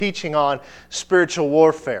teaching on spiritual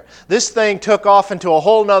warfare. This thing took off into a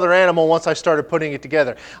whole nother animal once I started putting it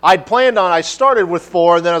together. I started with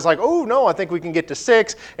 4, and then I was like, oh no, I think we can get to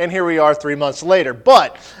 6, and here we are 3 months later.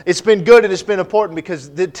 But it's been good and it's been important because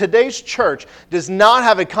today's church does not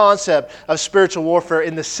have a concept of spiritual warfare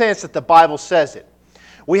in the sense that the Bible says it.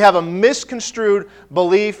 We have a misconstrued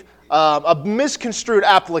belief, a misconstrued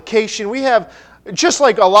application. We have, just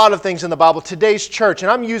like a lot of things in the Bible, today's church,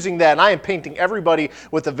 and I'm using that, and I am painting everybody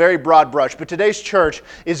with a very broad brush, but today's church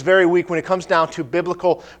is very weak when it comes down to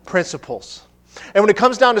biblical principles. And when it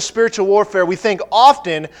comes down to spiritual warfare, we think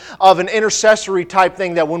often of an intercessory type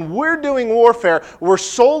thing, that when we're doing warfare, we're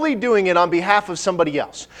solely doing it on behalf of somebody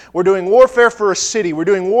else. We're doing warfare for a city. We're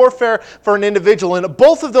doing warfare for an individual. And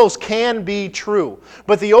both of those can be true.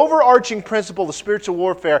 But the overarching principle of spiritual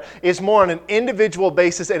warfare is more on an individual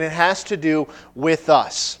basis, and it has to do with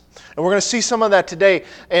us. And we're going to see some of that today,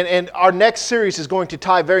 and our next series is going to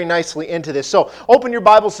tie very nicely into this. So open your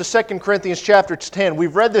Bibles to 2 Corinthians chapter 10.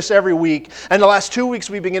 We've read this every week, and the last 2 weeks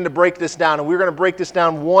we begin to break this down, and we're going to break this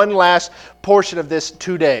down one last portion of this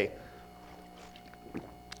today.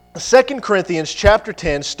 2 Corinthians chapter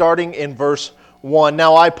 10, starting in verse 1.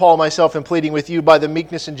 Now I, Paul, myself am pleading with you by the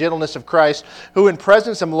meekness and gentleness of Christ, who in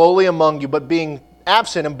presence am lowly among you, but being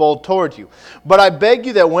absent and bold toward you. But I beg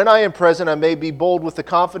you that when I am present, I may be bold with the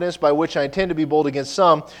confidence by which I intend to be bold against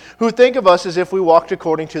some who think of us as if we walked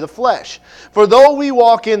according to the flesh. For though we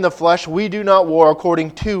walk in the flesh, we do not war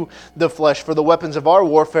according to the flesh. For the weapons of our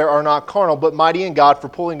warfare are not carnal, but mighty in God for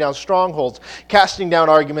pulling down strongholds, casting down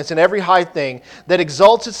arguments, and every high thing that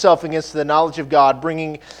exalts itself against the knowledge of God,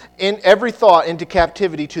 bringing in every thought into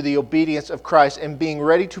captivity to the obedience of Christ, and being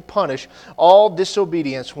ready to punish all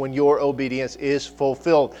disobedience when your obedience is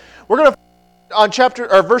fulfilled. We're going to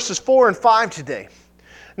on verses 4 and 5 today.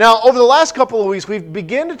 Now, over the last couple of weeks, we've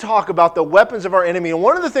begun to talk about the weapons of our enemy. And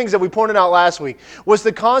one of the things that we pointed out last week was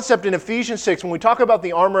the concept in Ephesians 6, when we talk about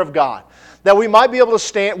the armor of God, that we might be able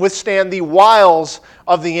to withstand the wiles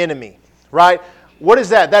of the enemy, right? What is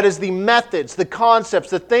that? That is the methods, the concepts,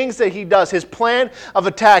 the things that he does, his plan of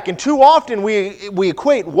attack. And too often we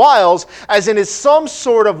equate wiles as in it's some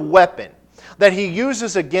sort of weapon that he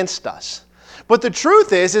uses against us. But the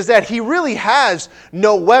truth is that he really has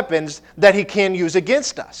no weapons that he can use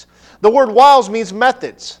against us. The word wiles means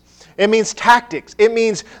methods. It means tactics. It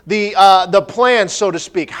means the plan, so to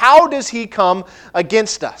speak. How does he come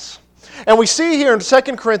against us? And we see here in 2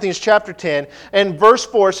 Corinthians chapter 10 and verse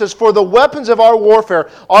 4, it says, for the weapons of our warfare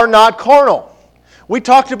are not carnal. We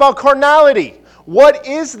talked about carnality. What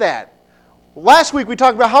is that? Last week we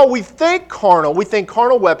talked about how we think carnal. We think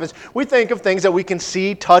carnal weapons. We think of things that we can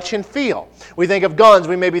see, touch, and feel. We think of guns.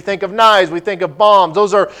 We maybe think of knives. We think of bombs.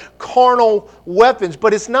 Those are carnal weapons.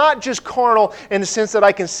 But it's not just carnal in the sense that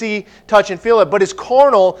I can see, touch, and feel it, but it's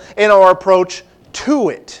carnal in our approach to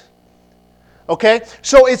it. Okay?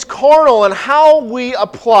 So it's carnal in how we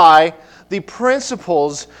apply the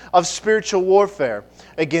principles of spiritual warfare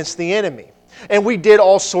against the enemy. And we did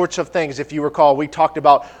all sorts of things. If you recall, we talked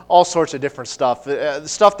about all sorts of different stuff.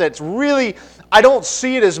 Stuff that's really, I don't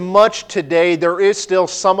see it as much today. There is still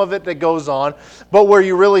some of it that goes on. But where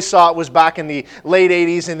you really saw it was back in the late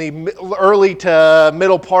 80s and the early to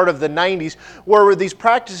middle part of the 90s, where these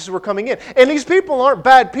practices were coming in. And these people aren't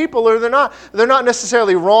bad people, or they're not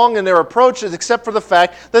necessarily wrong in their approaches, except for the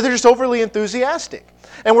fact that they're just overly enthusiastic.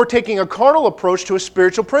 And we're taking a carnal approach to a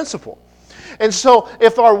spiritual principle. And so,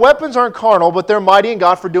 if our weapons aren't carnal, but they're mighty in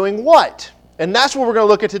God for doing what? And that's what we're going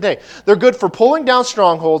to look at today. They're good for pulling down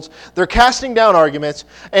strongholds, they're casting down arguments,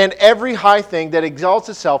 and every high thing that exalts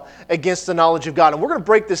itself against the knowledge of God. And we're going to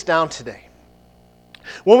break this down today.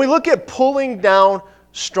 When we look at pulling down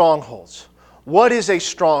strongholds, what is a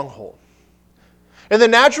stronghold? In the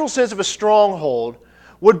natural sense of a stronghold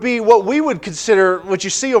would be what we would consider, what you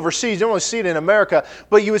see overseas, you don't really see it in America,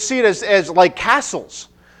 but you would see it as like castles.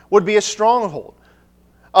 Would be a stronghold.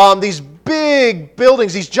 These big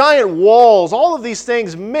buildings, these giant walls, all of these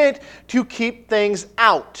things meant to keep things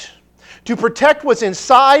out. To protect what's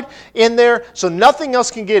inside in there so nothing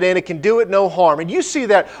else can get in. It can do it no harm. And you see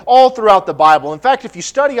that all throughout the Bible. In fact, if you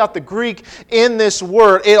study out the Greek in this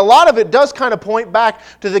word, a lot of it does kind of point back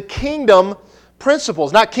to the kingdom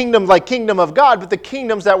principles. Not kingdom like kingdom of God, but the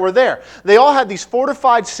kingdoms that were there. They all had these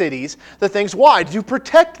fortified cities, the things, why? To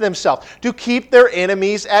protect themselves, to keep their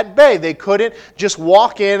enemies at bay. They couldn't just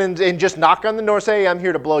walk in and just knock on the door and say, hey, I'm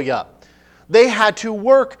here to blow you up. They had to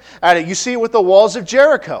work at it. You see it with the walls of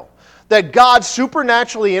Jericho, that God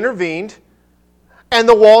supernaturally intervened and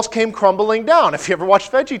the walls came crumbling down. If you ever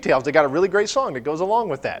watched VeggieTales, they got a really great song that goes along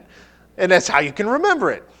with that. And that's how you can remember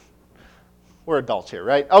it. We're adults here,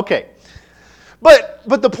 right? Okay. But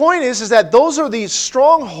the point is that those are these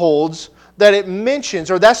strongholds that it mentions,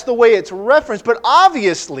 or that's the way it's referenced. But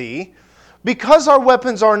obviously, because our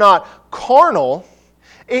weapons are not carnal,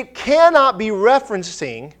 it cannot be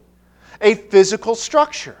referencing a physical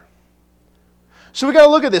structure. So we got to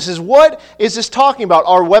look at this. What is this talking about?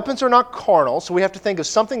 Our weapons are not carnal, so we have to think of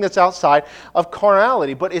something that's outside of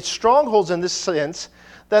carnality. But it's strongholds in this sense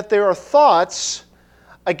that there are thoughts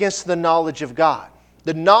against the knowledge of God.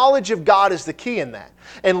 The knowledge of God is the key in that.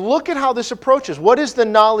 And look at how this approaches. What is the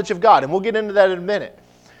knowledge of God? And we'll get into that in a minute.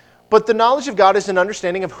 But the knowledge of God is an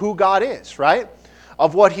understanding of who God is, right?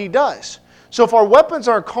 Of what He does. So if our weapons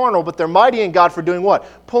aren't carnal, but they're mighty in God for doing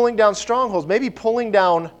what? Pulling down strongholds, maybe pulling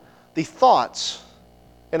down the thoughts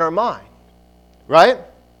in our mind, right?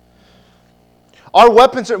 Our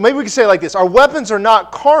weapons are, maybe we can say it like this, our weapons are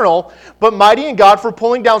not carnal, but mighty in God for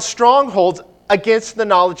pulling down strongholds against the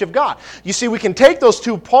knowledge of God. You see, we can take those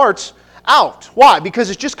two parts out. Why? Because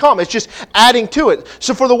it's just common. It's just adding to it.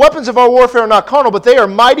 So for the weapons of our warfare are not carnal, but they are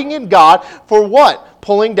mighty in God for what?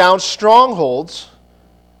 Pulling down strongholds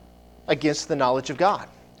against the knowledge of God.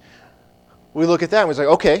 We look at that and we're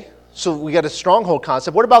like, okay, so we got a stronghold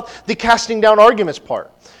concept. What about the casting down arguments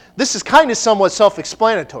part? This is kind of somewhat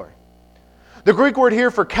self-explanatory. The Greek word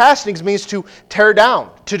here for castings means to tear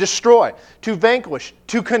down, to destroy, to vanquish,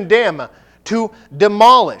 to condemn, to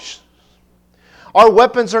demolish. Our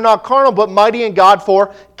weapons are not carnal, but mighty in God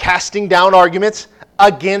for casting down arguments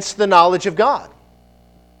against the knowledge of God.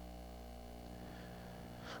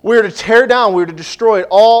 We're to tear down, we're to destroy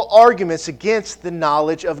all arguments against the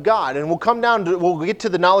knowledge of God. And we'll get to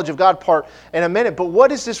the knowledge of God part in a minute, but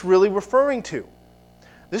what is this really referring to?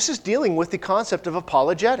 This is dealing with the concept of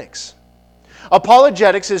apologetics.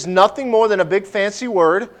 Apologetics is nothing more than a big fancy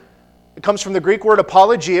word. It comes from the Greek word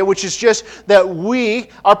apologia, which is just that we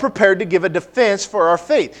are prepared to give a defense for our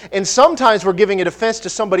faith. And sometimes we're giving a defense to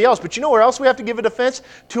somebody else, but you know where else we have to give a defense?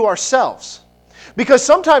 To ourselves. Because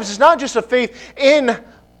sometimes it's not just a faith in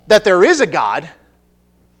that there is a God,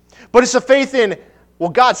 but it's a faith in, well,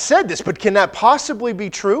 God said this, but can that possibly be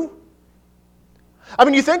true? I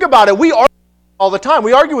mean, you think about it, we argue all the time.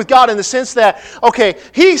 We argue with God in the sense that, okay,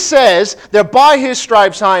 He says that by His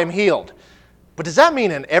stripes I am healed. But does that mean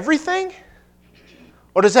in everything?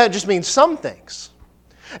 Or does that just mean some things?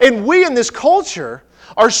 And we in this culture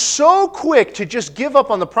are so quick to just give up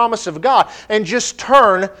on the promise of God and just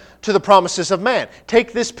turn to the promises of man.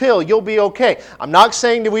 Take this pill, you'll be okay. I'm not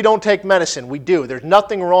saying that we don't take medicine. We do. There's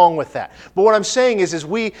nothing wrong with that. But what I'm saying is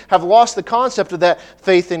we have lost the concept of that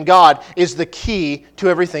faith in God is the key to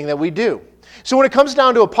everything that we do. So when it comes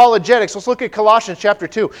down to apologetics, let's look at Colossians chapter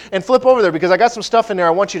 2 and flip over there because I got some stuff in there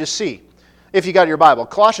I want you to see if you got your Bible.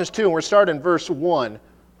 Colossians 2, and we're starting in verse 1.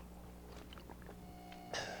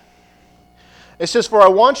 It says, "For I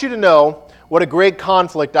want you to know what a great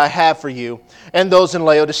conflict I have for you and those in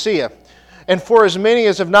Laodicea, and for as many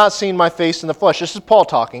as have not seen my face in the flesh," this is Paul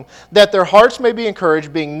talking, "that their hearts may be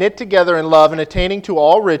encouraged, being knit together in love and attaining to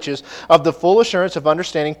all riches of the full assurance of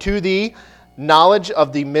understanding to the knowledge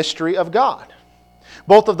of the mystery of God,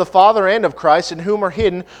 both of the Father and of Christ, in whom are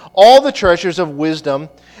hidden all the treasures of wisdom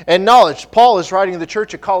and knowledge." Paul is writing to the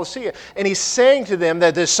church at Colossae, and he's saying to them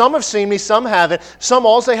that some have seen me, some haven't, some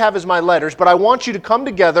all they have is my letters, but I want you to come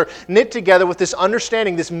together, knit together with this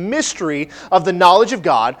understanding, this mystery of the knowledge of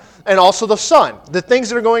God, and also the Son, the things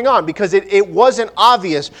that are going on, because it wasn't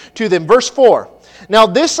obvious to them. Verse 4, "Now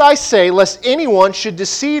this I say, lest anyone should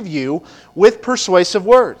deceive you with persuasive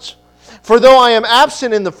words. For though I am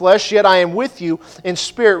absent in the flesh, yet I am with you in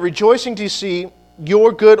spirit, rejoicing to see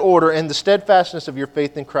your good order and the steadfastness of your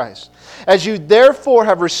faith in Christ. As you therefore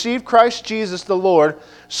have received Christ Jesus the Lord,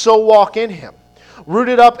 so walk in Him,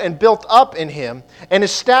 rooted up and built up in Him, and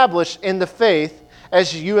established in the faith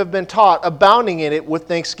as you have been taught, abounding in it with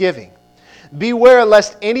thanksgiving. Beware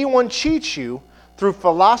lest anyone cheat you through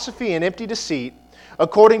philosophy and empty deceit,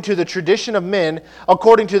 according to the tradition of men,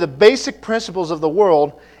 according to the basic principles of the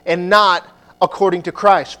world, and not according to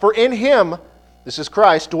Christ. For in Him," this is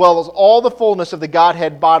Christ, "dwells all the fullness of the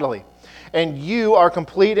Godhead bodily. And you are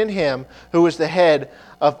complete in Him, who is the head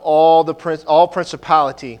of all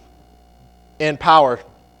principality and power."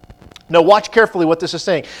 Now watch carefully what this is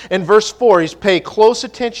saying. In verse 4, he's paying close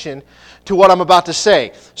attention to what I'm about to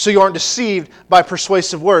say, so you aren't deceived by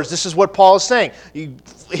persuasive words. This is what Paul is saying.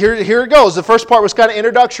 Here it goes. The first part was kind of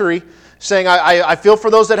introductory, saying, I feel for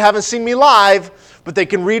those that haven't seen me live, but they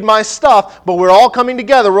can read my stuff, but we're all coming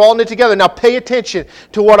together, we're all knit together. Now pay attention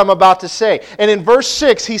to what I'm about to say. And in verse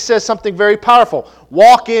 6, he says something very powerful.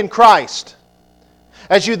 Walk in Christ.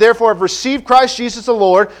 As you therefore have received Christ Jesus the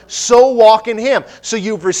Lord, so walk in Him. So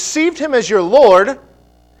you've received Him as your Lord.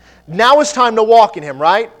 Now it's time to walk in Him,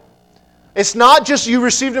 right? It's not just you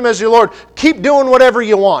received Him as your Lord. Keep doing whatever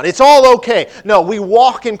you want. It's all okay. No, we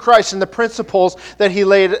walk in Christ and the principles that He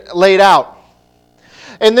laid out.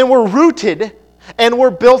 And then we're rooted and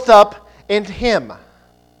we're built up in Him.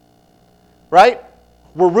 Right?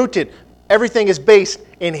 We're rooted. Everything is based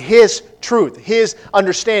in His truth, His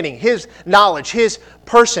understanding, His knowledge, His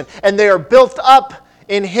person. And they are built up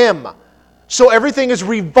in Him. So everything is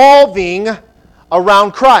revolving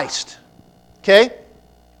around Christ. Okay?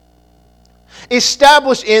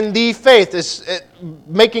 Established in the faith, is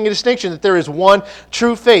making a distinction that there is one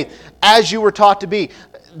true faith, as you were taught to be.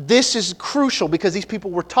 This is crucial because these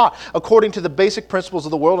people were taught according to the basic principles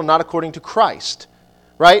of the world and not according to Christ.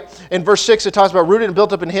 Right? In verse 6 it talks about rooted and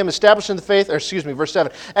built up in Him, established in the faith, verse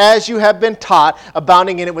 7, as you have been taught,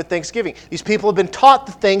 abounding in it with thanksgiving. These people have been taught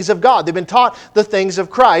the things of God. They've been taught the things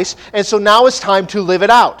of Christ, and so now it's time to live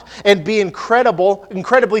it out and be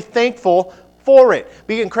incredibly thankful for it.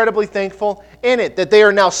 Be incredibly thankful in it, that they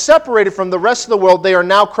are now separated from the rest of the world. They are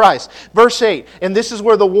now Christ. Verse 8, and this is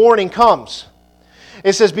where the warning comes.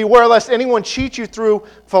 It says, beware lest anyone cheat you through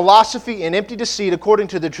philosophy and empty deceit according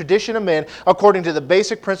to the tradition of men, according to the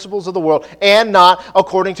basic principles of the world, and not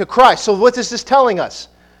according to Christ. So what is this telling us?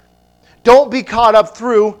 Don't be caught up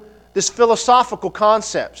through this philosophical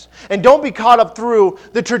concepts. And don't be caught up through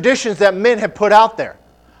the traditions that men have put out there.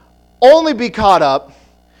 Only be caught up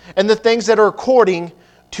in the things that are according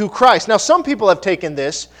to Christ. Now some people have taken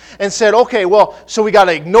this and said, okay, well, so we got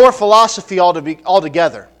to ignore philosophy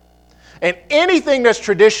altogether. And anything that's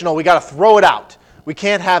traditional, we got to throw it out. We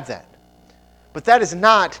can't have that. But that is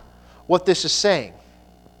not what this is saying.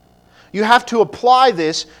 You have to apply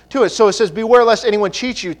this to it. So it says, beware lest anyone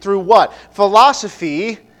cheat you through what?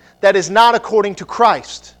 Philosophy that is not according to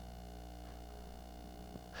Christ.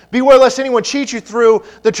 Beware lest anyone cheat you through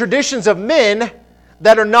the traditions of men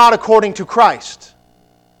that are not according to Christ.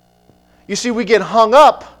 You see, we get hung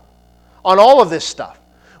up on all of this stuff.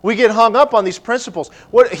 We get hung up on these principles.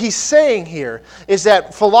 What he's saying here is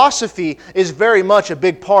that philosophy is very much a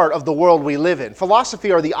big part of the world we live in.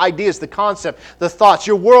 Philosophy are the ideas, the concept, the thoughts.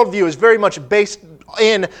 Your worldview is very much based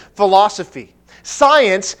in philosophy.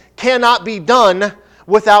 Science cannot be done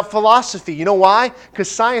without philosophy. You know why? Because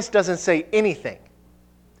science doesn't say anything.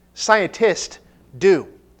 Scientists do.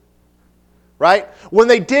 Right? When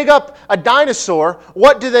they dig up a dinosaur,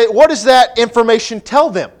 what does that information tell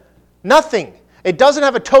them? Nothing. It doesn't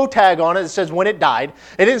have a toe tag on it that says when it died.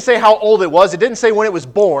 It didn't say how old it was. It didn't say when it was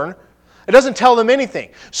born. It doesn't tell them anything.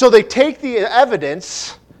 So they take the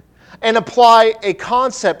evidence and apply a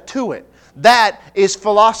concept to it. That is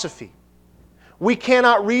philosophy. We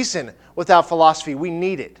cannot reason without philosophy. We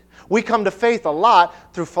need it. We come to faith a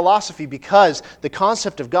lot through philosophy because the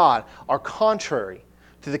concept of God are contrary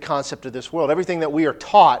to the concept of this world. Everything that we are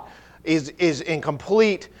taught is in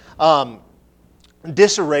complete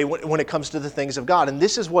disarray when it comes to the things of God. And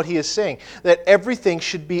this is what he is saying, that everything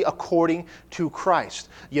should be according to Christ.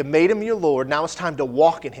 You made Him your Lord, now it's time to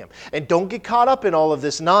walk in Him. And don't get caught up in all of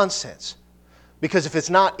this nonsense, because if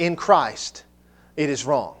it's not in Christ, it is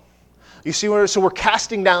wrong. You see, so we're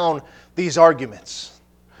casting down these arguments.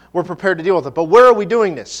 We're prepared to deal with it. But where are we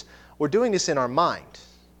doing this? We're doing this in our mind,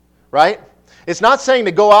 right? It's not saying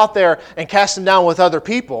to go out there and cast them down with other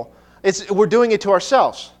people. We're doing it to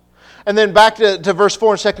ourselves. And then back to verse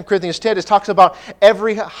 4 in 2 Corinthians 10, it talks about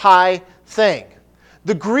every high thing.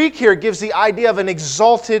 The Greek here gives the idea of an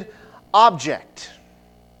exalted object.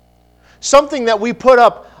 Something that we put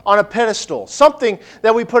up on a pedestal. Something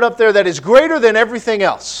that we put up there that is greater than everything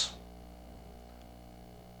else.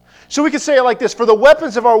 So we could say it like this: for the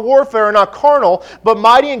weapons of our warfare are not carnal, but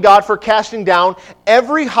mighty in God for casting down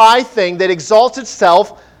every high thing that exalts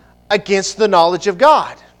itself against the knowledge of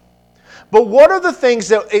God. But what are the things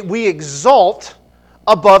that we exalt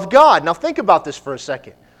above God? Now think about this for a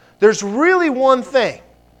second. There's really one thing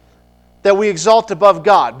that we exalt above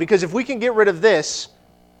God, because if we can get rid of this,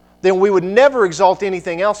 then we would never exalt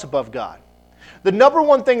anything else above God. The number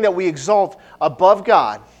one thing that we exalt above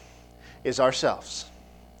God is ourselves.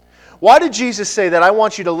 Why did Jesus say that I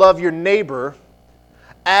want you to love your neighbor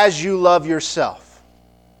as you love yourself?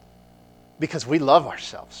 Because we love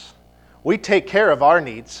ourselves. We take care of our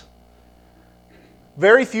needs.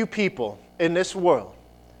 Very few people in this world,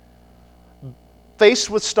 faced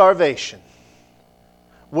with starvation,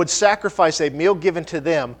 would sacrifice a meal given to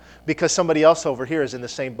them because somebody else over here is in the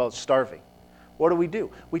same boat starving. What do?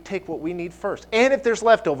 We take what we need first. And if there's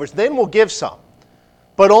leftovers, then we'll give some.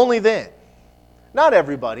 But only then. Not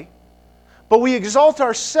everybody. But we exalt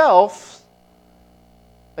ourselves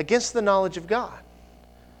against the knowledge of God.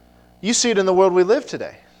 You see it in the world we live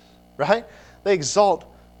today, right? They exalt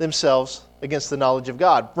themselves against the knowledge of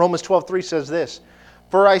God. Romans 12:3 says this,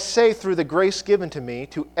 "For I say through the grace given to me,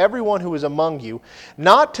 to everyone who is among you,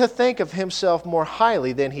 not to think of himself more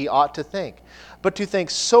highly than he ought to think, but to think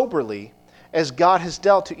soberly, as God has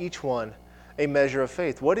dealt to each one a measure of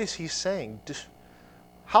faith." What is he saying?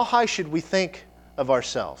 How high should we think of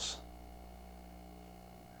ourselves?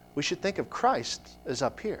 We should think of Christ as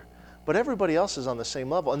up here, but everybody else is on the same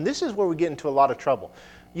level. And this is where we get into a lot of trouble.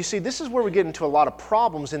 You see, this is where we get into a lot of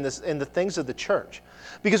problems in the things of the church.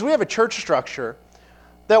 Because we have a church structure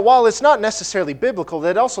that, while it's not necessarily biblical,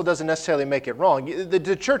 that also doesn't necessarily make it wrong.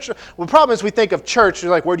 The church, the problem is we think of church,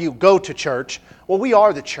 like, where do you go to church? Well, we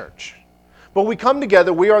are the church. But we come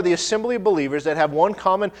together, we are the assembly of believers that have one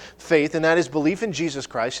common faith, and that is belief in Jesus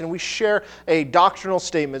Christ, and we share a doctrinal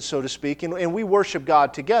statement, so to speak, and we worship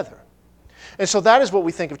God together. And so that is what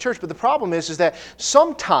we think of church. But the problem is that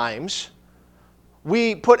sometimes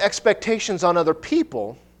we put expectations on other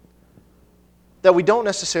people that we don't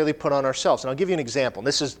necessarily put on ourselves. And I'll give you an example.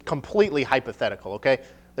 This is completely hypothetical, okay?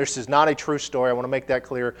 This is not a true story. I want to make that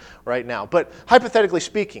clear right now. But hypothetically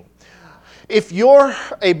speaking, if you're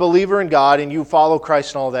a believer in God and you follow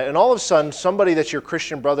Christ and all that, and all of a sudden somebody that's your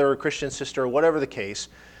Christian brother or Christian sister or whatever the case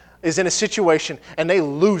is in a situation and they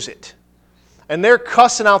lose it, and they're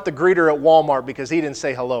cussing out the greeter at Walmart because he didn't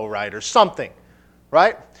say hello right or something,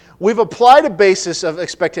 right? We've applied a basis of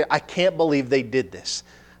expecting, I can't believe they did this.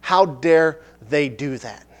 How dare they do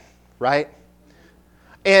that, right?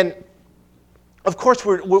 And of course,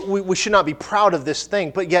 we should not be proud of this thing,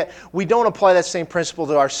 but yet we don't apply that same principle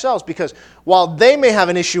to ourselves, because while they may have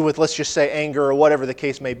an issue with, let's just say, anger or whatever the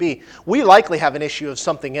case may be, we likely have an issue of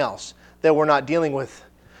something else that we're not dealing with.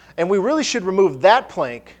 And we really should remove that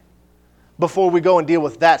plank before we go and deal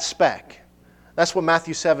with that speck. That's what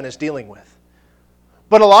Matthew 7 is dealing with.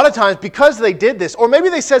 But a lot of times, because they did this, or maybe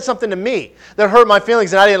they said something to me that hurt my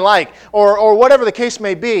feelings and I didn't like, or whatever the case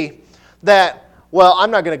may be, that, well,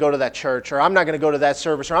 I'm not going to go to that church, or I'm not going to go to that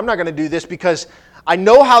service, or I'm not going to do this because I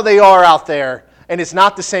know how they are out there, and it's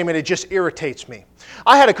not the same, and it just irritates me.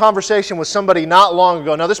 I had a conversation with somebody not long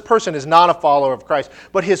ago. Now, this person is not a follower of Christ,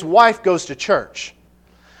 but his wife goes to church.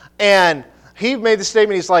 And he made the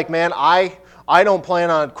statement, he's like, man, I don't plan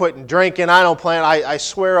on quitting drinking. I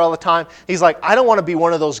swear all the time. He's like, I don't want to be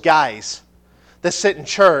one of those guys that sit in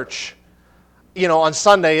church, on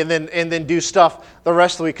Sunday and then do stuff the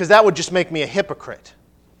rest of the week, because that would just make me a hypocrite.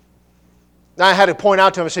 And I had to point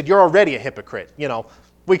out to him, I said, you're already a hypocrite.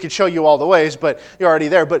 We could show you all the ways, but you're already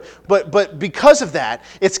there. But because of that,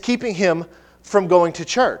 it's keeping him from going to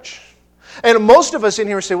church. And most of us in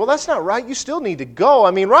here say, well, that's not right. You still need to go.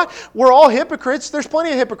 I mean, right? We're all hypocrites. There's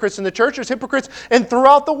plenty of hypocrites in the church. There's hypocrites and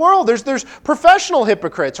throughout the world. There's professional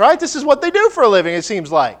hypocrites, right? This is what they do for a living, it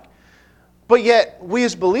seems like. But yet, we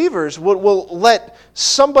as believers will let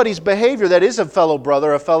somebody's behavior that is a fellow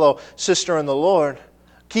brother, a fellow sister in the Lord,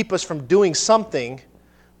 keep us from doing something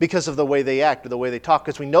because of the way they act or the way they talk,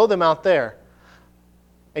 because we know them out there.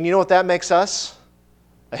 And you know what that makes us?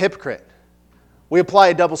 A hypocrite. We apply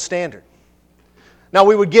a double standard. Now,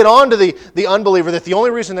 we would get on to the unbeliever that the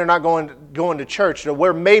only reason they're not going to church, or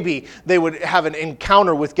where maybe they would have an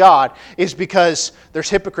encounter with God, is because there's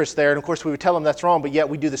hypocrites there. And of course, we would tell them that's wrong, but yet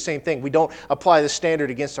we do the same thing. We don't apply the standard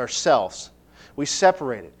against ourselves. We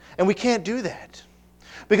separate it. And we can't do that.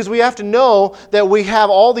 Because we have to know that we have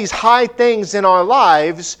all these high things in our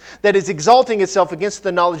lives that is exalting itself against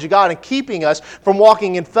the knowledge of God and keeping us from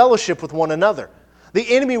walking in fellowship with one another.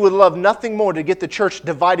 The enemy would love nothing more to get the church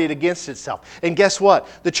divided against itself. And guess what?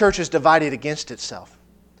 The church is divided against itself.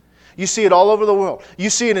 You see it all over the world. You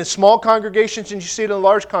see it in small congregations and you see it in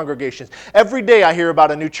large congregations. Every day I hear about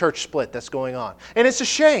a new church split that's going on. And it's a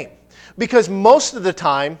shame, because most of the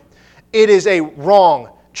time it is a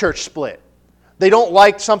wrong church split. They don't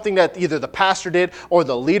like something that either the pastor did or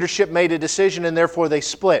the leadership made a decision, and therefore they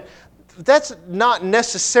split. That's not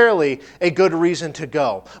necessarily a good reason to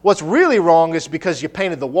go. What's really wrong is because you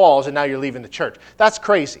painted the walls and now you're leaving the church. That's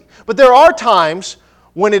crazy. But there are times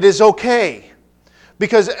when it is okay.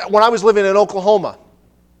 Because when I was living in Oklahoma,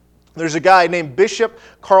 there's a guy named Bishop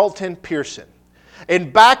Carlton Pearson.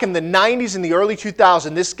 And back in the 90s and the early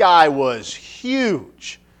 2000s, this guy was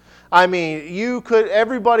huge. I mean,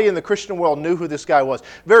 everybody in the Christian world knew who this guy was.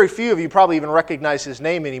 Very few of you probably even recognize his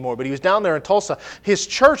name anymore, but he was down there in Tulsa. His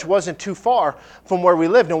church wasn't too far from where we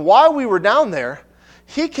lived. And while we were down there,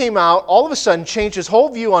 he came out, all of a sudden changed his whole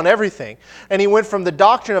view on everything. And he went from the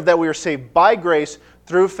doctrine of that we are saved by grace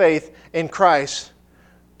through faith in Christ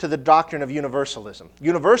to the doctrine of universalism.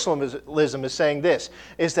 Universalism is saying this,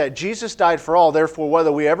 is that Jesus died for all, therefore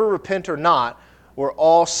whether we ever repent or not, we're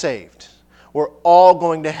all saved. We're all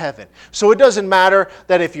going to heaven. So it doesn't matter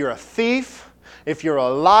that if you're a thief, if you're a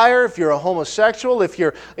liar, if you're a homosexual, if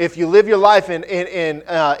you live your life in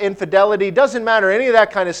infidelity, it doesn't matter any of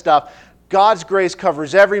that kind of stuff. God's grace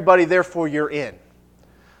covers everybody, therefore you're in.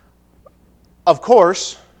 Of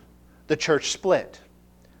course, the church split.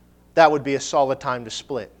 That would be a solid time to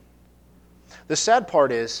split. The sad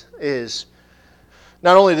part is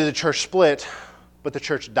not only did the church split, but the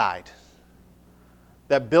church died.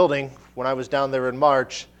 That building, when I was down there in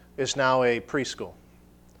March, is now a preschool.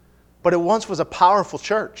 But it once was a powerful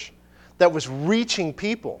church that was reaching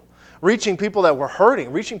people that were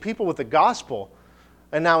hurting, reaching people with the gospel,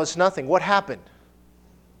 and now it's nothing. What happened?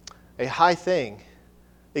 A high thing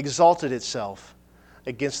exalted itself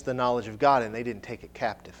against the knowledge of God, and they didn't take it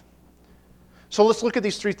captive. So let's look at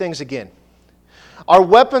these three things again. Our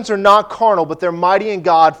weapons are not carnal, but they're mighty in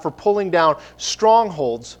God for pulling down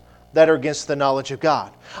strongholds that are against the knowledge of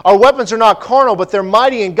God. Our weapons are not carnal, but they're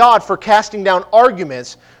mighty in God for casting down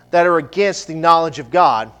arguments that are against the knowledge of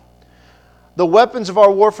God. The weapons of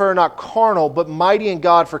our warfare are not carnal, but mighty in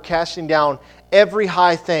God for casting down every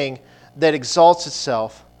high thing that exalts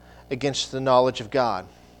itself against the knowledge of God.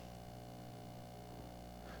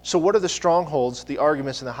 So what are the strongholds, the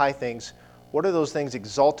arguments, and the high things? What are those things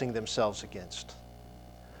exalting themselves against?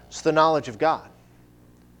 It's the knowledge of God,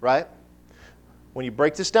 right? When you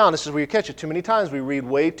break this down, this is where you catch it. Too many times we read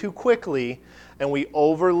way too quickly and we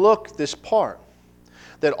overlook this part.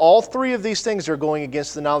 That all three of these things are going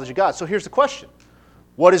against the knowledge of God. So here's the question.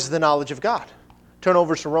 What is the knowledge of God? Turn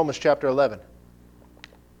over to Romans chapter 11.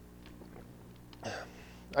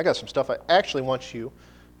 I got some stuff I actually want you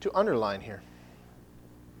to underline here.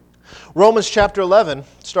 Romans chapter 11,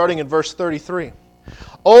 starting in verse 33.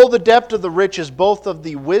 Oh, the depth of the riches, both of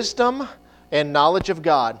the wisdom and knowledge of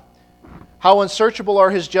God. How unsearchable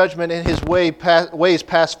are His judgment and His ways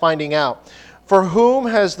past finding out. For whom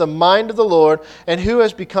has the mind of the Lord, and who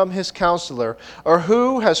has become His counselor? Or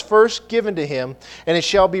who has first given to Him, and it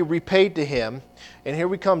shall be repaid to him? And here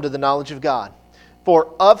we come to the knowledge of God.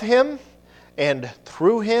 For of Him, and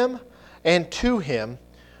through Him, and to Him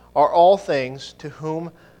are all things, to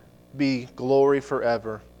whom be glory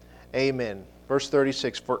forever. Amen. Verse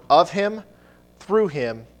 36, for of Him, through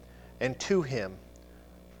Him, and to Him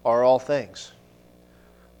are all things.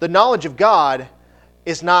 The knowledge of God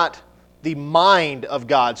is not the mind of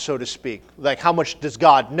God, so to speak. Like, how much does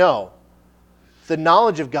God know? The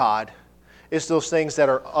knowledge of God is those things that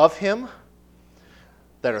are of Him,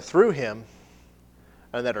 that are through Him,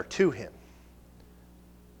 and that are to Him.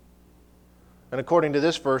 And according to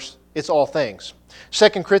this verse, it's all things.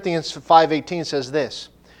 2 Corinthians 5:18 says this,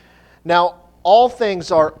 now all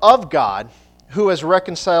things are of God, who has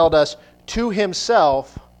reconciled us to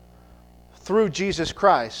Himself through Jesus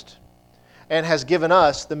Christ, and has given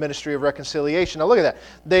us the ministry of reconciliation. Now look at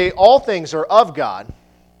that. All things are of God,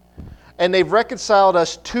 and they've reconciled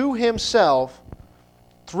us to Himself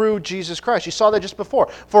through Jesus Christ. You saw that just before.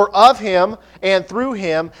 For of Him, and through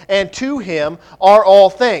Him, and to Him are all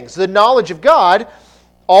things. The knowledge of God,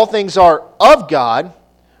 all things are of God,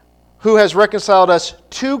 who has reconciled us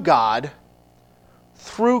to God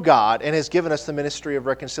through God, and has given us the ministry of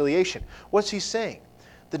reconciliation. What's he saying?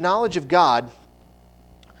 The knowledge of God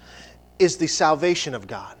is the salvation of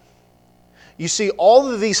God. You see,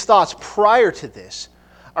 all of these thoughts prior to this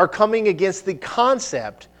are coming against the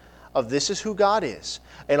concept of this is who God is.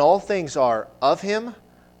 And all things are of Him,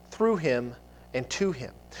 through Him, and to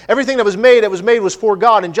Him. Everything that was made was for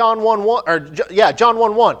God. In John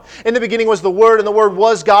 1:1. In the beginning was the Word, and the Word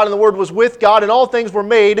was God, and the Word was with God, and all things were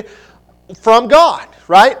made from God,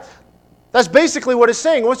 right? That's basically what it's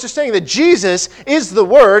saying. What's it saying? That Jesus is the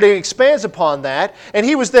Word. It expands upon that. And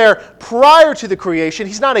He was there prior to the creation.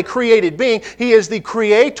 He's not a created being. He is the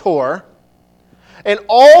Creator. And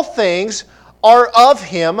all things are of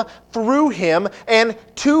Him, through Him, and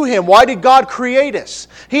to Him. Why did God create us?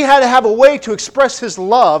 He had to have a way to express His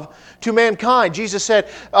love to mankind. Jesus said,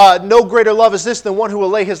 no greater love is this than one who will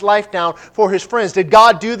lay his life down for his friends. Did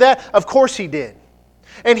God do that? Of course He did.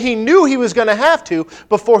 And He knew He was going to have to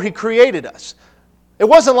before He created us. It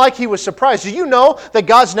wasn't like He was surprised. Do you know that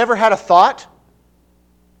God's never had a thought?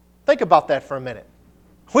 Think about that for a minute.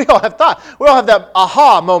 We all have thought. We all have that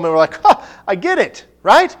aha moment. We're like, I get it,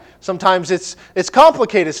 right? Sometimes it's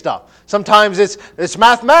complicated stuff. Sometimes it's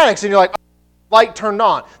mathematics and you're like, light turned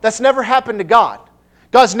on. That's never happened to God.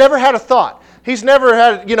 God's never had a thought. He's never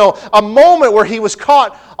had, a moment where He was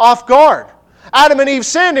caught off guard. Adam and Eve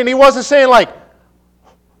sinned and He wasn't saying like,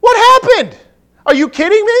 what happened? Are you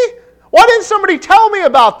kidding me? Why didn't somebody tell me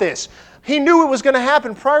about this? He knew it was going to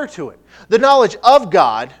happen prior to it. The knowledge of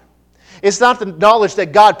God It's not the knowledge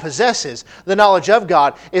that God possesses. The knowledge of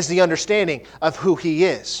God is the understanding of who He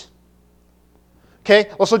is.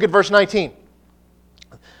 Okay, let's look at verse 19.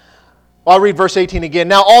 I'll read verse 18 again.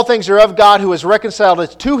 Now all things are of God, who has reconciled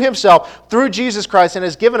us to Himself through Jesus Christ and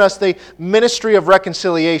has given us the ministry of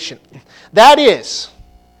reconciliation. That is,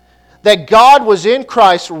 that God was in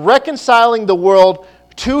Christ reconciling the world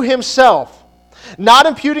to Himself, not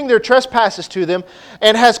imputing their trespasses to them,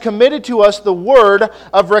 and has committed to us the word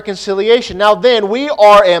of reconciliation. Now then, we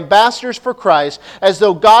are ambassadors for Christ, as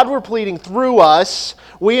though God were pleading through us.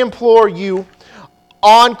 We implore you,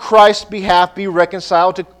 on Christ's behalf, be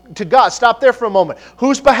reconciled to God. Stop there for a moment.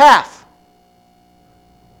 Whose behalf?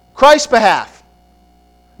 Christ's behalf.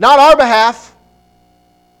 Not our behalf.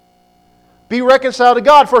 Be reconciled to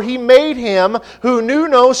God, for He made Him who knew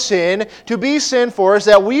no sin to be sin for us,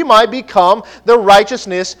 that we might become the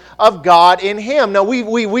righteousness of God in Him. Now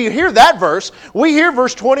we hear that verse. We hear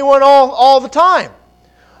verse 21 all the time.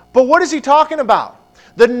 But what is he talking about?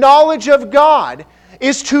 The knowledge of God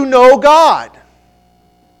is to know God.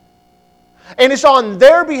 And it's on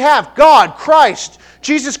their behalf, God, Christ,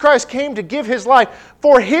 Jesus Christ came to give His life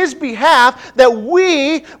for His behalf, that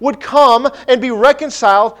we would come and be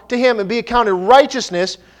reconciled to Him and be accounted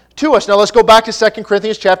righteousness to us. Now let's go back to 2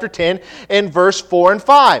 Corinthians chapter 10 and verse 4 and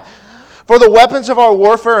 5. For the weapons of our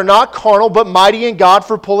warfare are not carnal, but mighty in God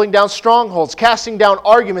for pulling down strongholds, casting down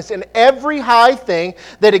arguments and every high thing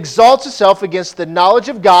that exalts itself against the knowledge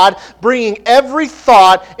of God, bringing every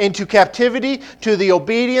thought into captivity to the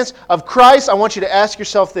obedience of Christ. I want you to ask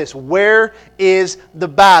yourself this: where is the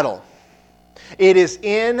battle? It is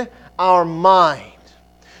in our mind.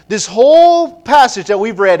 This whole passage that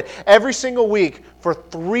we've read every single week for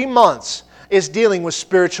 3 months is dealing with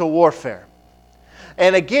spiritual warfare.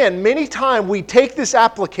 And again, many times we take this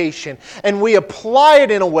application and we apply it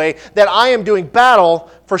in a way that I am doing battle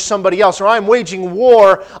for somebody else, or I'm waging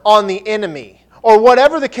war on the enemy, or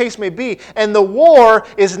whatever the case may be. And the war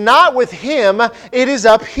is not with him, it is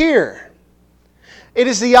up here. It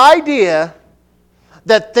is the idea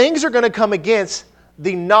that things are going to come against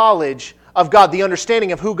the knowledge of God, the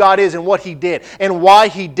understanding of who God is and what He did and why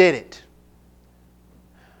He did it.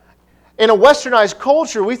 In a westernized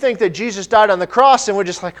culture, we think that Jesus died on the cross and we're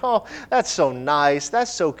just like, oh, that's so nice,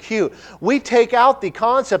 that's so cute. We take out the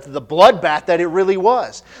concept of the bloodbath that it really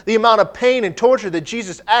was. The amount of pain and torture that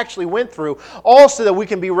Jesus actually went through, all so that we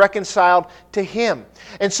can be reconciled to Him.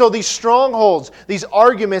 And so these strongholds, these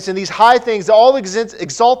arguments, and these high things all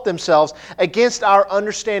exalt themselves against our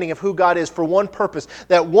understanding of who God is for one purpose,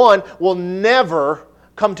 that one, will never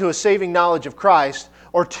come to a saving knowledge of Christ,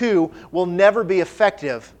 or two, will never be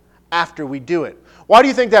effective after we do it. Why do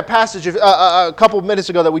you think that passage a couple of minutes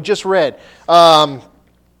ago that we just read, Colossians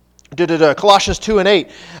 2 and 8,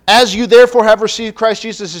 as you therefore have received Christ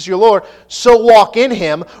Jesus as your Lord, so walk in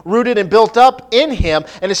Him, rooted and built up in Him,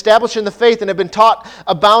 and established in the faith, and have been taught,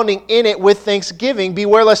 abounding in it with thanksgiving.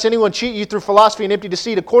 Beware lest anyone cheat you through philosophy and empty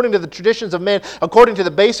deceit, according to the traditions of men, according to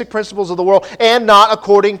the basic principles of the world, and not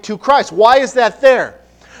according to Christ. Why is that there?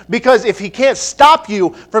 Because if He can't stop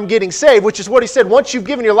you from getting saved, which is what He said, once you've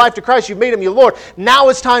given your life to Christ, you've made Him your Lord, now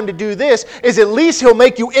it's time to do this, is at least He'll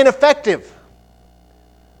make you ineffective.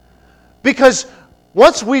 Because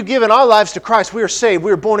once we've given our lives to Christ, we are saved,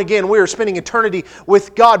 we are born again, we are spending eternity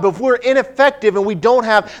with God. But if we're ineffective and we don't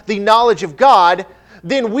have the knowledge of God,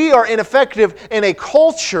 then we are ineffective in a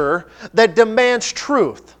culture that demands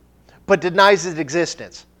truth, but denies its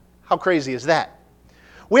existence. How crazy is that?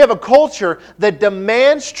 We have a culture that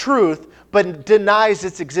demands truth but denies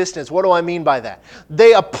its existence. What do I mean by that?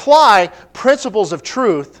 They apply principles of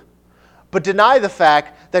truth but deny the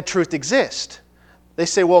fact that truth exists. They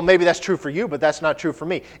say, well, maybe that's true for you, but that's not true for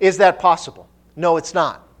me. Is that possible? No, it's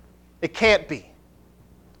not. It can't be.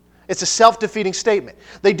 It's a self-defeating statement.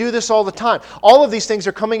 They do this all the time. All of these things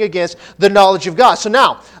are coming against the knowledge of God. So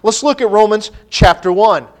now, let's look at Romans chapter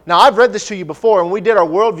 1. Now, I've read this to you before. When we did our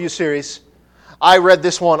worldview series, I read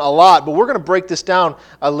this one a lot, but we're going to break this down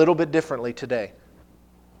a little bit differently today.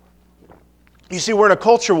 You see, we're in a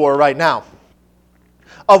culture war right now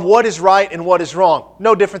of what is right and what is wrong.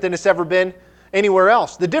 No different than it's ever been anywhere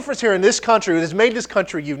else. The difference here in this country has made this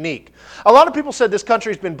country unique. A lot of people said this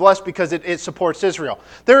country has been blessed because it supports Israel.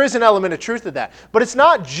 There is an element of truth to that. But it's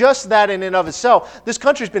not just that in and of itself. This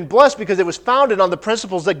country has been blessed because it was founded on the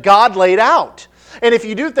principles that God laid out. And if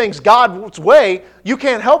you do things God's way, you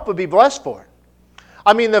can't help but be blessed for it.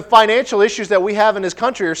 I mean, the financial issues that we have in this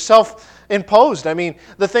country are self-imposed. I mean,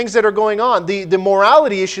 the things that are going on, the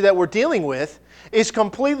morality issue that we're dealing with is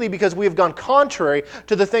completely because we have gone contrary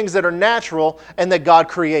to the things that are natural and that God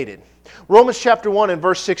created. Romans chapter 1 and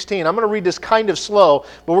verse 16. I'm going to read this kind of slow,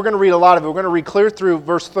 but we're going to read a lot of it. We're going to read clear through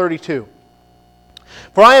verse 32.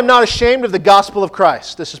 For I am not ashamed of the gospel of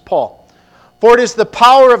Christ. This is Paul. For it is the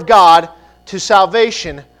power of God to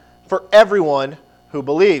salvation for everyone who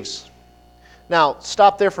believes. Now,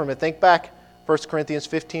 stop there for a minute. Think back 1 Corinthians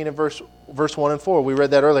 15 and verse 1 and 4. We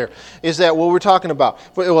read that earlier. Is that what we're talking about?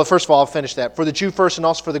 Well, first of all, I'll finish that. For the Jew first and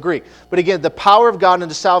also for the Greek. But again, the power of God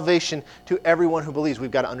unto salvation to everyone who believes.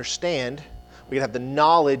 We've got to understand, we've got to have the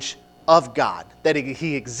knowledge of God, that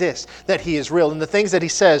He exists, that He is real, and the things that He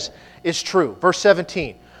says is true. Verse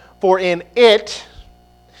 17. For in it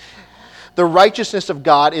the righteousness of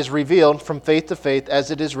God is revealed from faith to faith,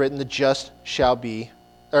 as it is written, the just shall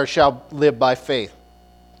live by faith.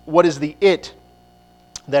 What is the it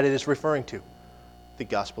that it is referring to? The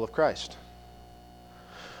gospel of Christ.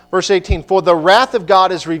 Verse 18, for the wrath of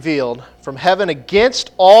God is revealed from heaven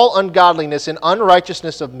against all ungodliness and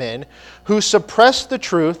unrighteousness of men who suppress the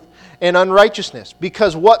truth in unrighteousness,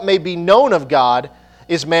 because what may be known of God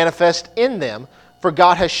is manifest in them, for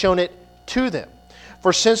God has shown it to them.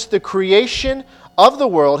 For since the creation of the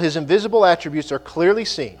world, His invisible attributes are clearly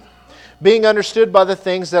seen, being understood by the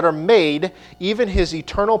things that are made, even His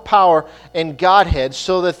eternal power and Godhead,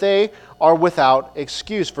 so that they are without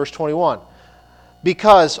excuse. Verse 21.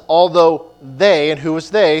 Because although they, and who is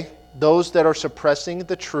they? Those that are suppressing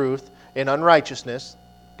the truth in unrighteousness,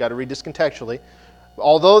 got to read this contextually,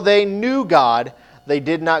 although they knew God, they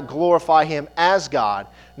did not glorify Him as God,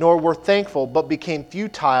 nor were thankful, but became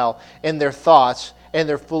futile in their thoughts, and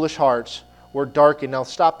their foolish hearts were darkened. Now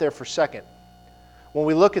stop there for a second. When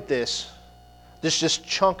we look at this just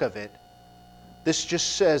chunk of it, this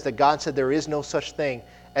just says that God said there is no such thing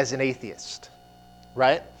as an atheist.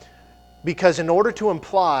 Right? Because in order to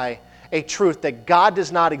imply a truth that God does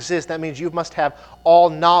not exist, that means you must have all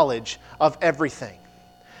knowledge of everything.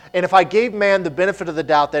 And if I gave man the benefit of the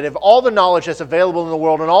doubt that if all the knowledge that's available in the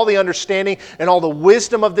world and all the understanding and all the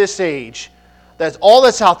wisdom of this age, that's all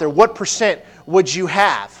that's out there, what percent would you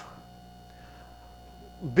have?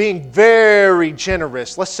 Being very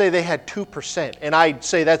generous, let's say they had 2%, and I'd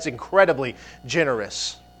say that's incredibly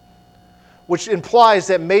generous, which implies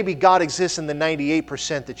that maybe God exists in the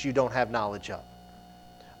 98% that you don't have knowledge of.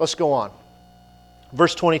 Let's go on.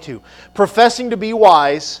 Verse 22. Professing to be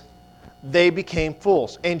wise, they became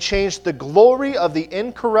fools, and changed the glory of the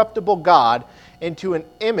incorruptible God into an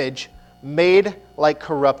image made like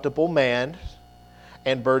corruptible man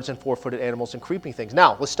and birds and four-footed animals and creeping things.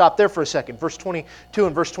 Now, let's stop there for a second. Verse 22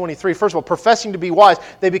 and verse 23. First of all, professing to be wise,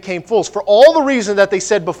 they became fools for all the reason that they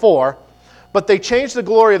said before, but they changed the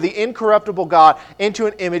glory of the incorruptible God into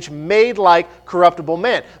an image made like corruptible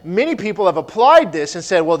man. Many people have applied this and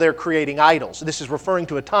said, well, they're creating idols. This is referring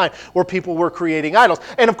to a time where people were creating idols.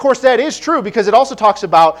 And of course that is true, because it also talks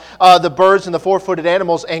about the birds and the four-footed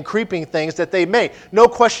animals and creeping things that they made. No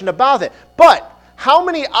question about it. But how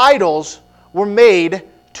many idols were made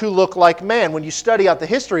to look like man? When you study out the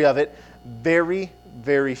history of it, very,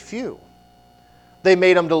 very few. They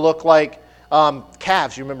made them to look like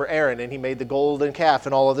calves. You remember Aaron, and he made the golden calf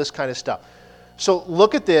and all of this kind of stuff. So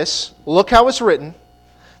look at this. Look how it's written.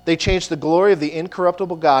 They changed the glory of the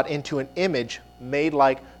incorruptible God into an image made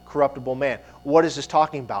like corruptible man. What is this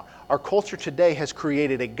talking about? Our culture today has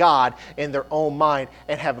created a God in their own mind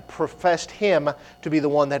and have professed Him to be the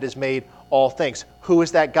one that has made all things. Who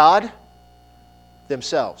is that God?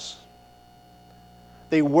 Themselves.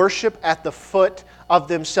 They worship at the foot of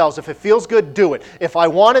themselves. If it feels good, do it. If I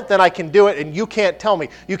want it, then I can do it, and you can't tell me.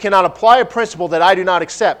 You cannot apply a principle that I do not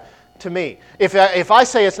accept to me. If I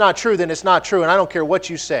say it's not true, then it's not true, and I don't care what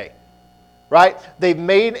you say. Right? They've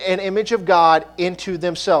made an image of God into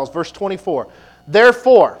themselves. Verse 24.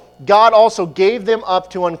 Therefore, God also gave them up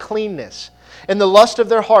to uncleanness, and the lust of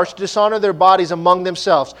their hearts to dishonor their bodies among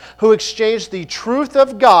themselves, who exchanged the truth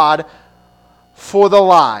of God for the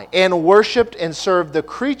lie, and worshipped and served the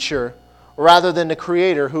creature rather than the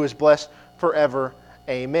Creator, who is blessed forever.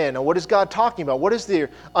 Amen. Now, what is God talking about? What is the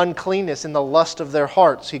uncleanness and the lust of their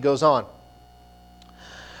hearts? He goes on.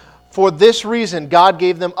 For this reason, God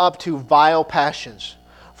gave them up to vile passions.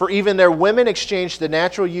 For even their women exchanged the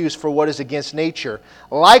natural use for what is against nature.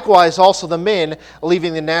 Likewise, also the men,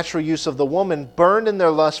 leaving the natural use of the woman, burned in their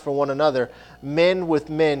lust for one another, men with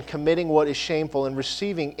men, committing what is shameful, and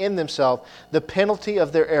receiving in themselves the penalty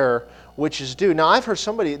of their error, which is due. Now, I've heard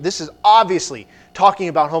somebody, this is obviously talking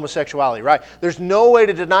about homosexuality, right? There's no way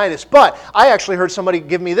to deny this. But I actually heard somebody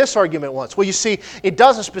give me this argument once. Well, you see, it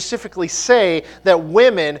doesn't specifically say that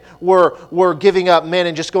women were giving up men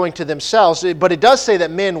and just going to themselves, but it does say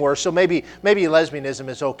that men were, so maybe lesbianism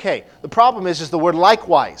is okay. The problem is the word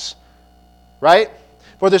likewise, right?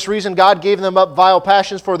 For this reason, God gave them up vile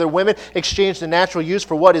passions for their women, exchanged the natural use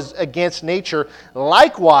for what is against nature.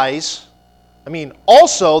 Likewise,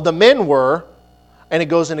 also the men were, and it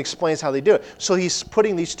goes and explains how they do it. So he's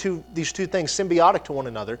putting these two things symbiotic to one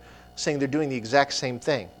another, saying they're doing the exact same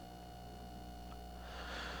thing.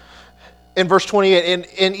 In verse 28,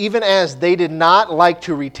 and even as they did not like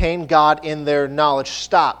to retain God in their knowledge.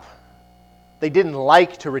 Stop. They didn't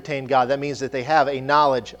like to retain God. That means that they have a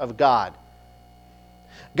knowledge of God.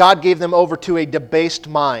 God gave them over to a debased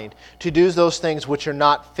mind to do those things which are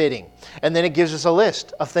not fitting. And then it gives us a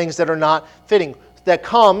list of things that are not fitting that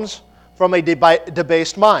comes from a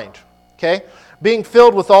debased mind. Okay? Being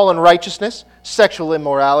filled with all unrighteousness, sexual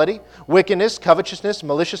immorality, wickedness, covetousness,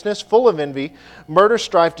 maliciousness, full of envy, murder,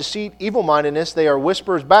 strife, deceit, evil-mindedness. They are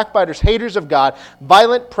whisperers, backbiters, haters of God,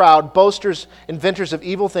 violent, proud, boasters, inventors of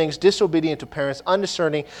evil things, disobedient to parents,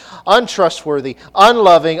 undiscerning, untrustworthy,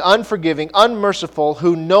 unloving, unforgiving, unmerciful,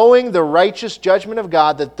 who knowing the righteous judgment of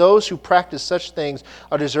God, that those who practice such things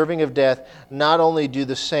are deserving of death, not only do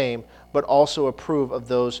the same, but also approve of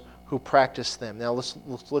those who practice them. Now let's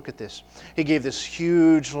look at this. He gave this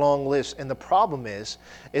huge long list, and the problem is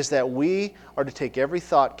that we are to take every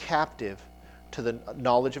thought captive to the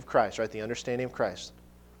knowledge of Christ, right? The understanding of Christ.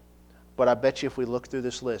 But I bet you if we look through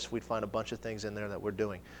this list, we'd find a bunch of things in there that we're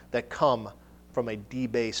doing that come from a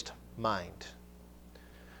debased mind.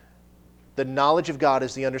 The knowledge of God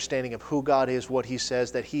is the understanding of who God is, what He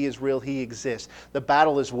says, that He is real, He exists. The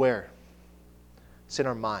battle is where? It's in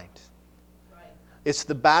our mind. It's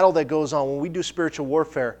the battle that goes on. When we do spiritual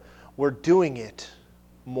warfare, we're doing it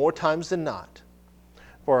more times than not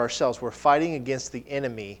for ourselves. We're fighting against the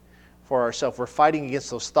enemy for ourselves. We're fighting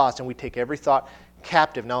against those thoughts, and we take every thought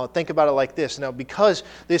captive. Now, think about it like this. Now, because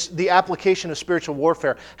the application of spiritual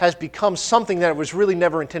warfare has become something that it was really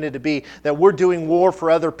never intended to be, that we're doing war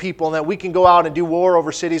for other people, and that we can go out and do war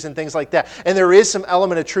over cities and things like that. And there is some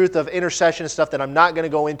element of truth of intercession and stuff that I'm not going to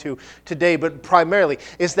go into today, but primarily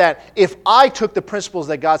is that if I took the principles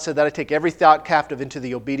that God said, that I take every thought captive into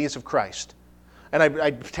the obedience of Christ, and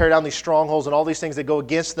I tear down these strongholds and all these things that go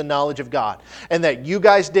against the knowledge of God. And that you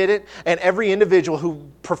guys did it, and every individual who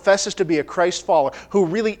professes to be a Christ follower, who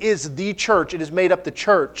really is the church, it has made up the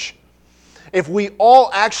church. If we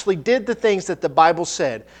all actually did the things that the Bible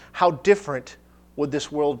said, how different would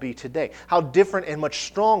this world be today? How different and much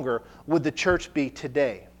stronger would the church be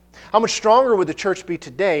today? How much stronger would the church be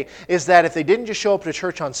today is that if they didn't just show up to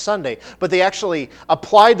church on Sunday, but they actually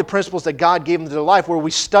applied the principles that God gave them to their life, where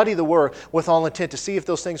we study the Word with all intent to see if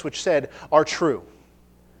those things which said are true.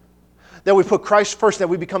 That we put Christ first, that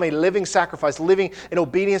we become a living sacrifice, living in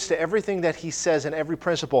obedience to everything that He says and every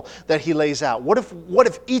principle that He lays out. What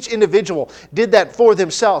if each individual did that for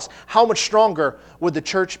themselves? How much stronger would the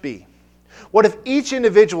church be? What if each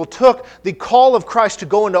individual took the call of Christ to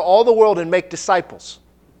go into all the world and make disciples?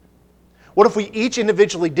 What if we each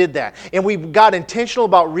individually did that, and we got intentional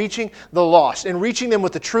about reaching the lost and reaching them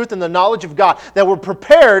with the truth and the knowledge of God, that we're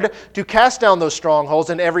prepared to cast down those strongholds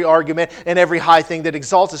and every argument and every high thing that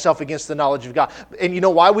exalts itself against the knowledge of God? And you know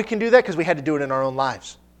why we can do that? Because we had to do it in our own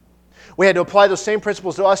lives. We had to apply those same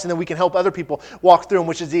principles to us, and then we can help other people walk through them,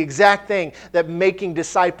 which is the exact thing that making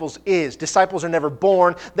disciples is. Disciples are never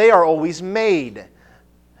born, they are always made.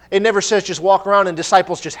 It never says just walk around and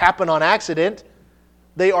disciples just happen on accident.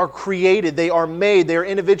 They are created, they are made, they are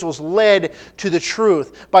individuals led to the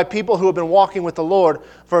truth by people who have been walking with the Lord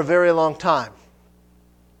for a very long time.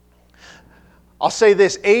 I'll say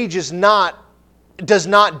this, age does not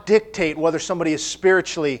dictate whether somebody is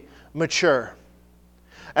spiritually mature.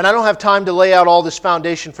 And I don't have time to lay out all this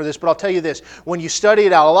foundation for this, but I'll tell you this. When you study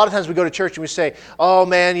it out, a lot of times we go to church and we say, oh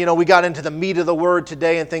man, we got into the meat of the Word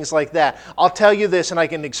today and things like that. I'll tell you this, and I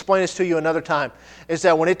can explain this to you another time, is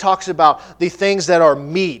that when it talks about the things that are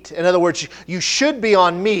meat, in other words, you should be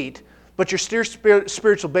on meat, but you're still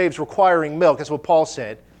spiritual babes requiring milk, that's what Paul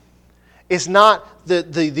said. It's not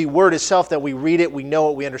the Word itself that we read it, we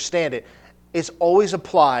know it, we understand it. It's always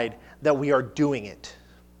applied that we are doing it.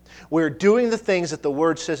 We're doing the things that the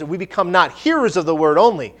Word says, and we become not hearers of the Word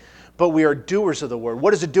only, but we are doers of the Word.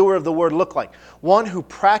 What does a doer of the Word look like? One who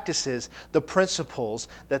practices the principles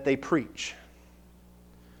that they preach.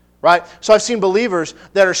 Right? So I've seen believers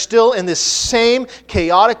that are still in this same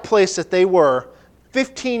chaotic place that they were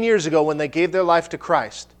 15 years ago when they gave their life to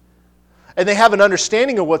Christ. And they have an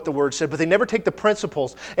understanding of what the Word said, but they never take the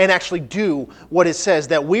principles and actually do what it says,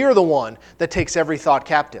 that we are the one that takes every thought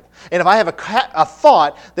captive. And if I have a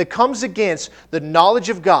thought that comes against the knowledge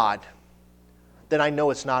of God, then I know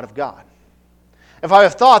it's not of God. If I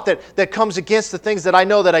have thought that comes against the things that I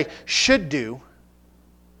know that I should do,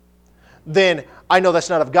 then I know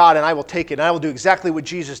that's not of God, and I will take it, and I will do exactly what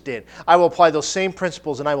Jesus did. I will apply those same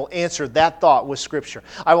principles, and I will answer that thought with Scripture.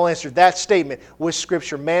 I will answer that statement with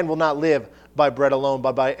Scripture. Man will not live by bread alone,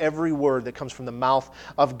 but by every word that comes from the mouth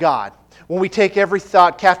of God. When we take every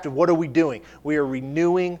thought captive, what are we doing? We are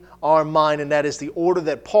renewing our mind, and that is the order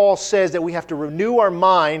that Paul says that we have to renew our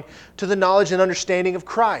mind to the knowledge and understanding of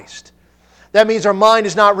Christ. That means our mind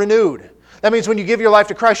is not renewed. That means when you give your life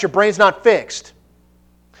to Christ, your brain's not fixed.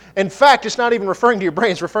 In fact, it's not even referring to your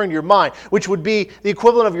brain, it's referring to your mind, which would be the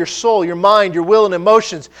equivalent of your soul, your mind, your will, and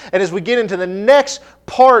emotions. And as we get into the next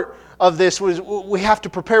part of this, we have to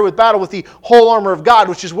prepare with battle with the whole armor of God,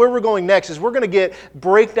 which is where we're going next, is we're going to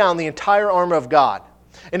break down the entire armor of God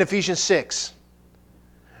in Ephesians 6.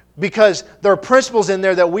 Because there are principles in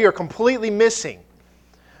there that we are completely missing.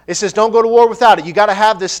 It says, don't go to war without it. You got to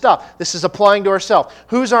have this stuff. This is applying to ourselves.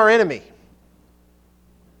 Who's our enemy?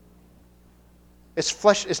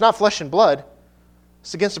 It's not flesh and blood.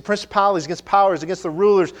 It's against the principalities, against powers, against the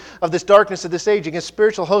rulers of this darkness of this age, against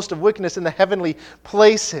spiritual hosts of wickedness in the heavenly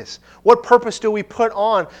places. What purpose do we put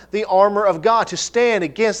on the armor of God? To stand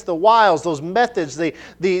against the wiles, those methods,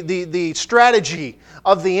 the strategy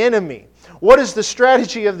of the enemy. What is the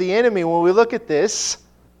strategy of the enemy when we look at this?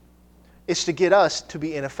 It's to get us to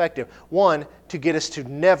be ineffective. One, to get us to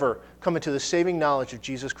never come into the saving knowledge of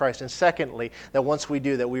Jesus Christ. And secondly, that once we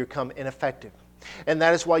do, that we become ineffective. And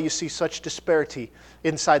that is why you see such disparity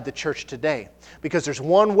inside the church today. Because there's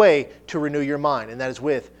one way to renew your mind, and that is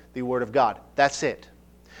with the Word of God. That's it.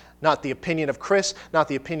 Not the opinion of Chris, not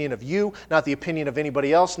the opinion of you, not the opinion of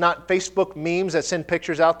anybody else, not Facebook memes that send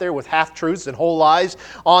pictures out there with half-truths and whole lies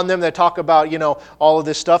on them that talk about, all of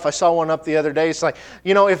this stuff. I saw one up the other day. It's like,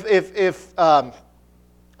 if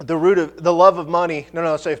the root of the love of money,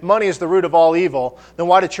 so if money is the root of all evil, then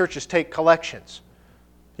why do churches take collections?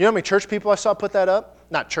 You know how many church people I saw put that up?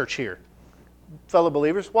 Not church here. Fellow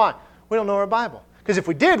believers. Why? We don't know our Bible. Because if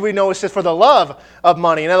we did, we know it says for the love of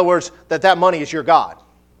money. In other words, that money is your God.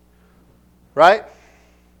 Right?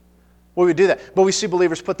 We would do that. But we see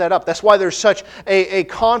believers put that up. That's why there's such a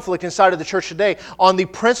conflict inside of the church today on the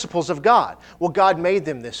principles of God. Well, God made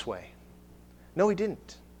them this way. No, He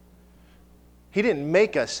didn't. He didn't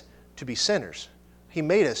make us to be sinners. He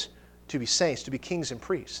made us to be saints, to be kings and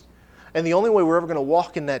priests. And the only way we're ever going to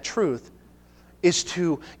walk in that truth is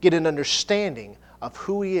to get an understanding of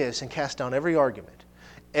who He is and cast down every argument,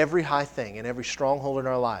 every high thing, and every stronghold in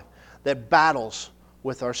our life that battles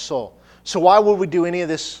with our soul. So why would we do any of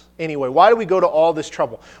this anyway? Why do we go to all this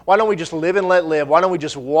trouble? Why don't we just live and let live? Why don't we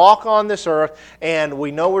just walk on this earth and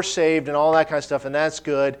we know we're saved and all that kind of stuff, and that's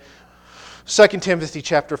good. 2 Timothy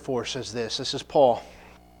chapter 4 says this. This is Paul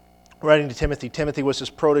writing to Timothy. Timothy was his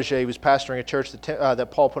protege. He was pastoring a church that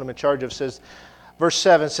Paul put him in charge of. Says, verse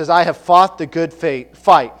 7 says, I have fought the good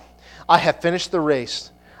fight. I have finished the race.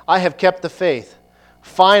 I have kept the faith.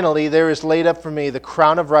 Finally, there is laid up for me the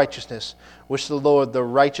crown of righteousness, which the Lord, the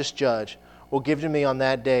righteous judge, will give to me on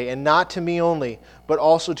that day, and not to me only, but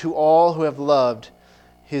also to all who have loved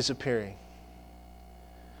His appearing.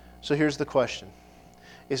 So here's the question.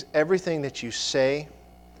 Is everything that you say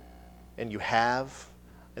and you have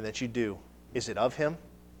and that you do, is it of Him?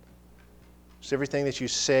 Is everything that you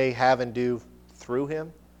say, have, and do through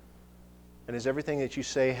Him? And is everything that you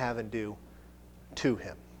say, have, and do to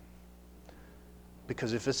Him?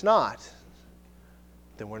 Because if it's not,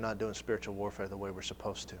 then we're not doing spiritual warfare the way we're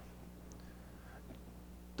supposed to.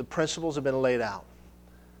 The principles have been laid out.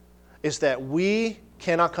 Is that we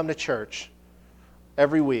cannot come to church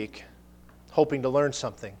every week hoping to learn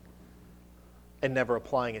something and never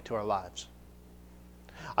applying it to our lives.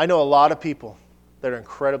 I know a lot of people that are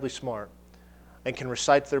incredibly smart and can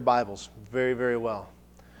recite their Bibles very, very well,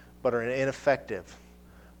 but are ineffective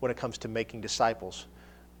when it comes to making disciples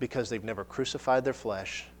because they've never crucified their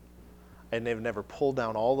flesh and they've never pulled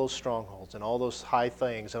down all those strongholds and all those high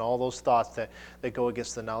things and all those thoughts that go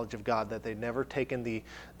against the knowledge of God, that they've never taken the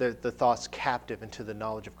thoughts captive into the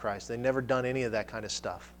knowledge of Christ. They've never done any of that kind of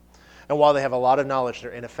stuff. And while they have a lot of knowledge,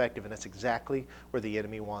 they're ineffective, and that's exactly where the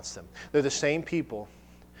enemy wants them. They're the same people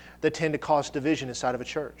that tend to cause division inside of a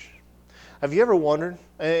church. Have you ever wondered,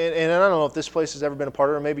 and I don't know if this place has ever been a part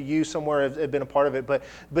of it, or maybe you somewhere have been a part of it, but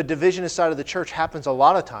division inside of the church happens a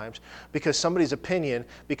lot of times because somebody's opinion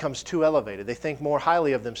becomes too elevated. They think more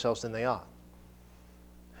highly of themselves than they ought.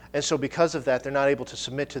 And so because of that, they're not able to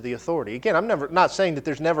submit to the authority. Again, I'm not saying that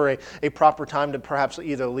there's never a proper time to perhaps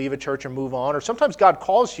either leave a church or move on, or sometimes God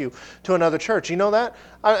calls you to another church. You know that?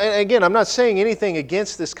 Again, I'm not saying anything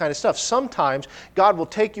against this kind of stuff. Sometimes God will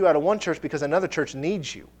take you out of one church because another church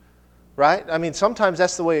needs you. Right? I mean, sometimes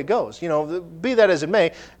that's the way it goes. You know, be that as it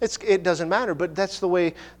may, it doesn't matter, but that's the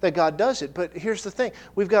way that God does it. But here's the thing.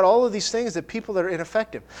 We've got all of these things that people that are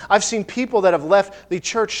ineffective. I've seen people that have left the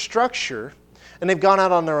church structure and they've gone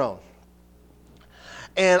out on their own.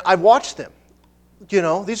 And I've watched them. You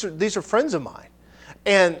know, these are friends of mine.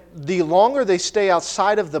 And the longer they stay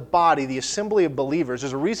outside of the body, the assembly of believers,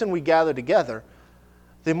 there's a reason we gather together,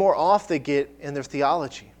 the more off they get in their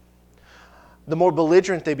theology. The more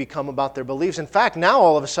belligerent they become about their beliefs. In fact, now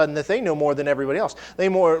all of a sudden that they know more than everybody else. They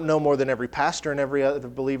know more than every pastor and every other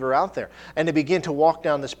believer out there. And they begin to walk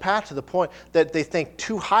down this path to the point that they think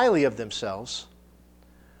too highly of themselves.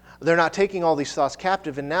 They're not taking all these thoughts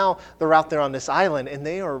captive, and now they're out there on this island, and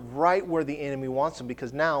they are right where the enemy wants them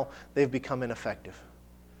because now they've become ineffective.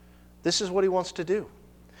 This is what he wants to do.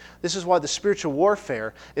 This is why the spiritual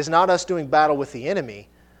warfare is not us doing battle with the enemy.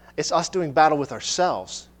 It's us doing battle with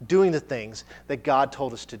ourselves, doing the things that God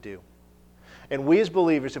told us to do. And we as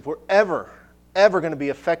believers, if we're ever going to be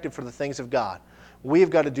effective for the things of God, we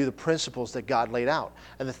have got to do the principles that God laid out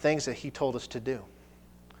and the things that he told us to do.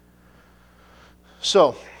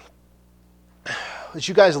 So, as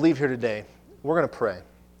you guys leave here today, we're going to pray.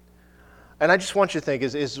 And I just want you to think,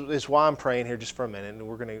 is why I'm praying here just for a minute, and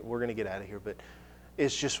we're going to get out of here, but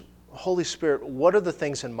it's just, Holy Spirit, what are the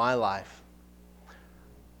things in my life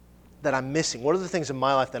that I'm missing? What are the things in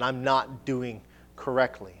my life that I'm not doing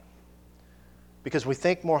correctly? Because we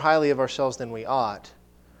think more highly of ourselves than we ought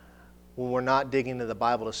when we're not digging into the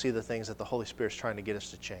Bible to see the things that the Holy Spirit's trying to get us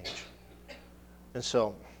to change. And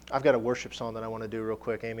so, I've got a worship song that I want to do real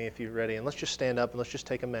quick. Amy, if you're ready. And let's just stand up and let's just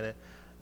take a minute.